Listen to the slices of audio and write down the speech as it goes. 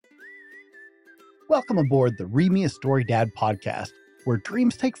Welcome aboard the Read Me a Story Dad podcast, where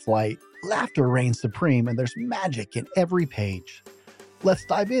dreams take flight, laughter reigns supreme, and there's magic in every page. Let's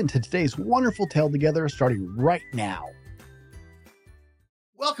dive into today's wonderful tale together, starting right now.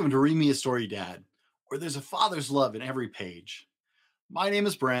 Welcome to Read Me a Story Dad, where there's a father's love in every page. My name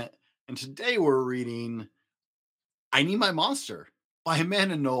is Brent, and today we're reading I Need My Monster by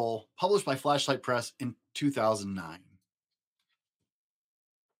Amanda Noel, published by Flashlight Press in 2009.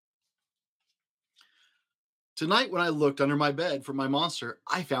 Tonight, when I looked under my bed for my monster,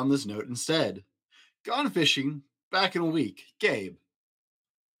 I found this note instead. Gone fishing, back in a week, Gabe.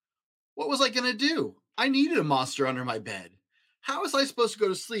 What was I going to do? I needed a monster under my bed. How was I supposed to go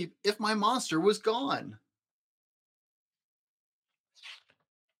to sleep if my monster was gone?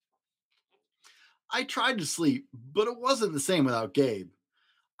 I tried to sleep, but it wasn't the same without Gabe.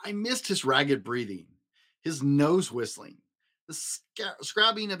 I missed his ragged breathing, his nose whistling, the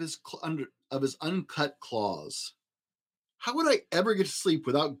scrabbing of his uncut claws. How would I ever get to sleep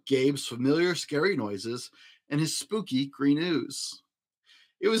without Gabe's familiar scary noises and his spooky green ooze?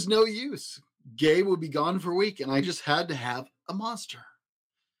 It was no use. Gabe would be gone for a week, and I just had to have a monster.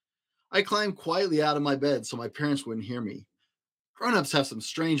 I climbed quietly out of my bed so my parents wouldn't hear me. Grown-ups have some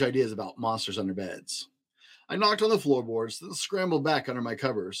strange ideas about monsters under beds. I knocked on the floorboards, then scrambled back under my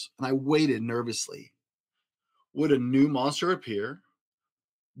covers, and I waited nervously. Would a new monster appear?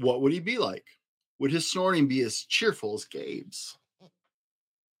 What would he be like? Would his snorting be as cheerful as Gabe's?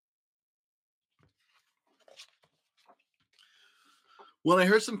 When I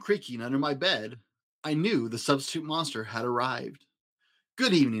heard some creaking under my bed, I knew the substitute monster had arrived.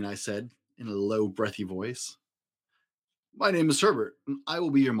 Good evening, I said, in a low, breathy voice. My name is Herbert, and I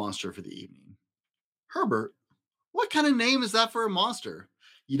will be your monster for the evening. Herbert? What kind of name is that for a monster?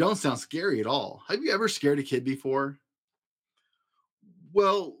 You don't sound scary at all. Have you ever scared a kid before?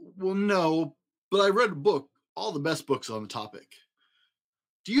 Well, no, but I read a book, all the best books on the topic.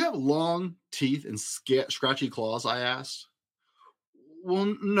 Do you have long teeth and scratchy claws? I asked.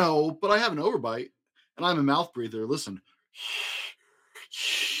 Well, no, but I have an overbite, and I'm a mouth breather. Listen.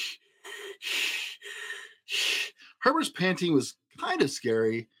 Herbert's panting was kind of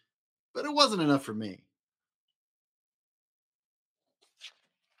scary, but it wasn't enough for me.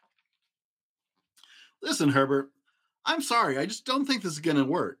 Listen, Herbert, I'm sorry, I just don't think this is going to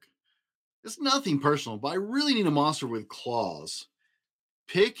work. It's nothing personal, but I really need a monster with claws.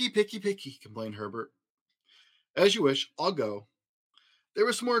 Picky, complained Herbert. As you wish, I'll go. There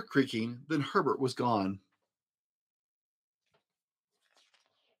was some more creaking, then Herbert was gone.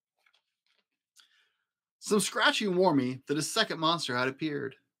 Some scratching warned me that a second monster had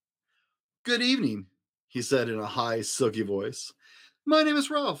appeared. Good evening, he said in a high, silky voice. My name is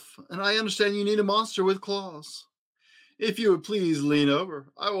Ralph, and I understand you need a monster with claws. If you would please lean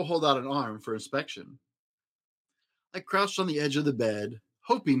over, I will hold out an arm for inspection. I crouched on the edge of the bed,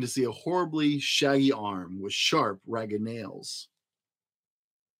 hoping to see a horribly shaggy arm with sharp, ragged nails.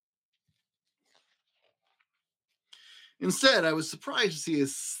 Instead, I was surprised to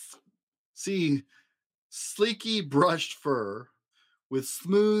see sleeky, brushed fur with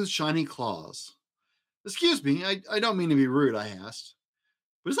smooth, shiny claws. Excuse me, I don't mean to be rude, I asked.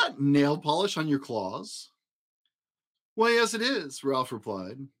 But is that nail polish on your claws? Why, yes, it is, Ralph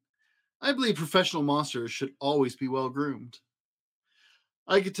replied. I believe professional monsters should always be well groomed.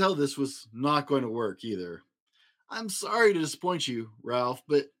 I could tell this was not going to work either. I'm sorry to disappoint you, Ralph,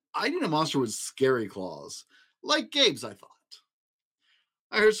 but I need a monster with scary claws, like Gabe's, I thought.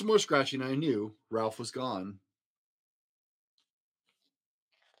 I heard some more scratching, and I knew Ralph was gone.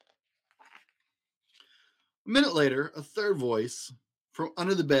 A minute later, a third voice from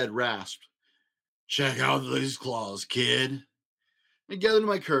under the bed rasped, Check out these claws, kid. I gathered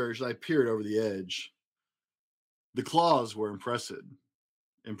my courage and I peered over the edge. The claws were impressive.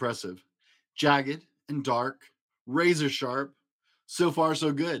 Jagged and dark, razor sharp. So far,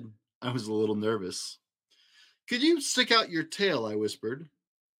 so good. I was a little nervous. Could you stick out your tail? I whispered.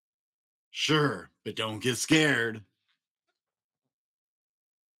 Sure, but don't get scared.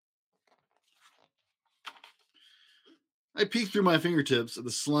 I peeked through my fingertips at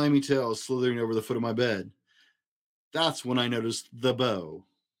the slimy tail slithering over the foot of my bed. That's when I noticed the bow.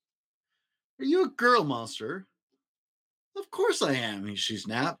 Are you a girl monster? Of course I am, she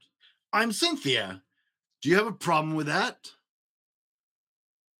snapped. I'm Cynthia. Do you have a problem with that?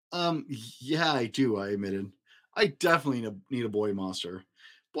 Yeah, I do, I admitted. I definitely need a boy monster.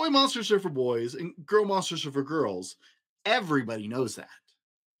 Boy monsters are for boys, and girl monsters are for girls. Everybody knows that.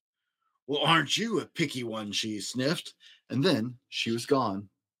 Well, aren't you a picky one, she sniffed, and then she was gone.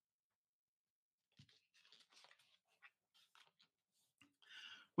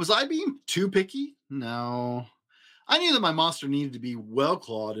 Was I being too picky? No. I knew that my monster needed to be well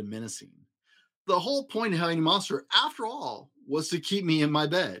clawed and menacing. The whole point of having a monster, after all, was to keep me in my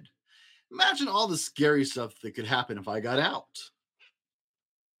bed. Imagine all the scary stuff that could happen if I got out.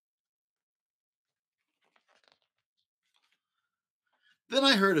 Then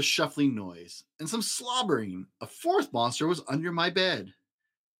I heard a shuffling noise and some slobbering. A fourth monster was under my bed.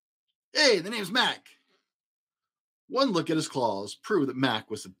 Hey, the name's Mac. One look at his claws proved that Mac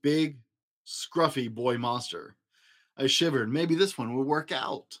was a big, scruffy boy monster. I shivered. Maybe this one will work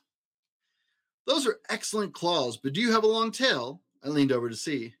out. Those are excellent claws, but do you have a long tail? I leaned over to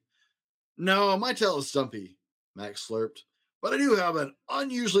see. No, my tail is stumpy, Max slurped, but I do have an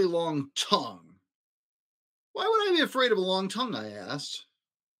unusually long tongue. Why would I be afraid of a long tongue? I asked.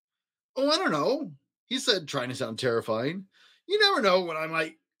 Oh, I don't know, he said, trying to sound terrifying. You never know when I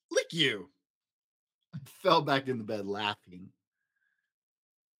might lick you. I fell back in the bed laughing.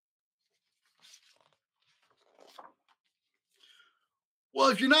 Well,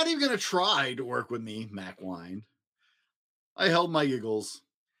 if you're not even going to try to work with me, Mac whined. I held my giggles.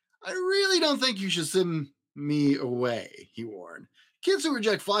 I really don't think you should send me away, he warned. Kids who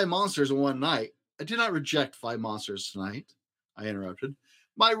reject 5 monsters in one night. I did not reject 5 monsters tonight, I interrupted.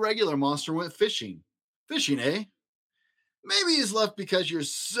 My regular monster went fishing. Fishing, eh? Maybe he's left because you're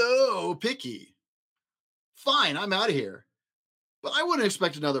so picky. Fine, I'm out of here. But I wouldn't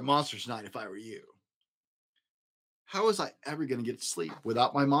expect another monster tonight if I were you. How was I ever going to get to sleep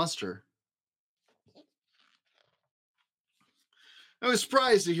without my monster? I was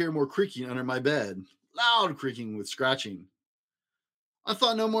surprised to hear more creaking under my bed, loud creaking with scratching. I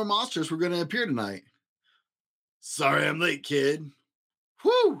thought no more monsters were going to appear tonight. Sorry I'm late, kid.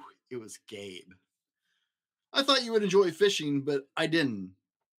 Whew, it was Gabe. I thought you would enjoy fishing, but I didn't.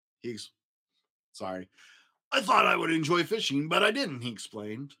 Sorry. I thought I would enjoy fishing, but I didn't, he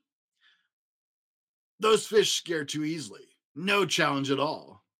explained. Those fish scare too easily. No challenge at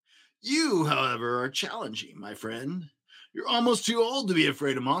all. You, however, are challenging, my friend. You're almost too old to be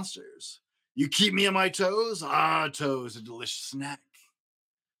afraid of monsters. You keep me on my toes? Ah, toes, a delicious snack.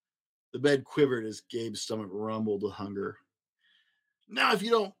 The bed quivered as Gabe's stomach rumbled with hunger. Now, if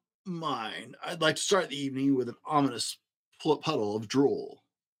you don't mind, I'd like to start the evening with an ominous puddle of drool.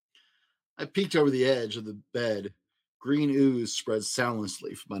 I peeked over the edge of the bed. Green ooze spread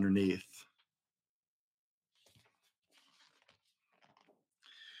soundlessly from underneath.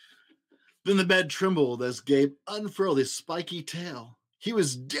 Then the bed trembled as Gabe unfurled his spiky tail. He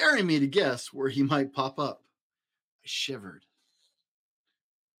was daring me to guess where he might pop up. I shivered.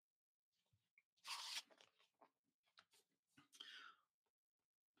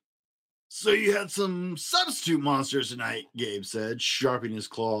 So you had some substitute monsters tonight, Gabe said, sharpening his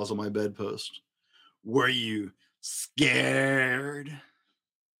claws on my bedpost. Were you scared?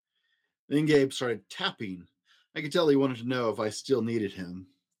 Then Gabe started tapping. I could tell he wanted to know if I still needed him.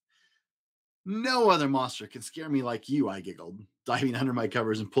 No other monster can scare me like you, I giggled, diving under my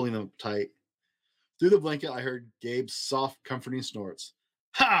covers and pulling them up tight. Through the blanket, I heard Gabe's soft, comforting snorts.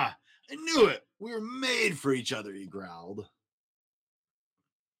 Ha! I knew it! We were made for each other, he growled.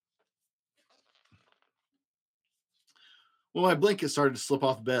 When my blanket started to slip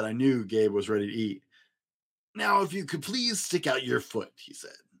off the bed, I knew Gabe was ready to eat. Now, if you could please stick out your foot, he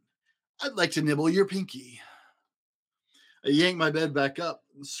said. I'd like to nibble your pinky. I yanked my bed back up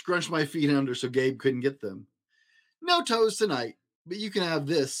and scrunched my feet under so Gabe couldn't get them. No toes tonight, but you can have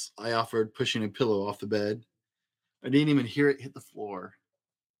this, I offered, pushing a pillow off the bed. I didn't even hear it hit the floor.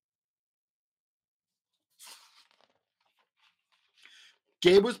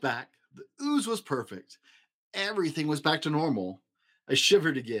 Gabe was back. The ooze was perfect. Everything was back to normal. I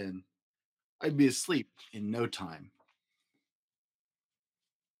shivered again. I'd be asleep in no time.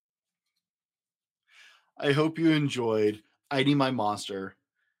 I hope you enjoyed Eating My Monster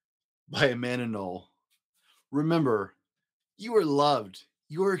by Amanda Knoll. Remember, you are loved,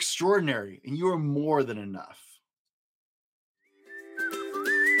 you are extraordinary, and you are more than enough.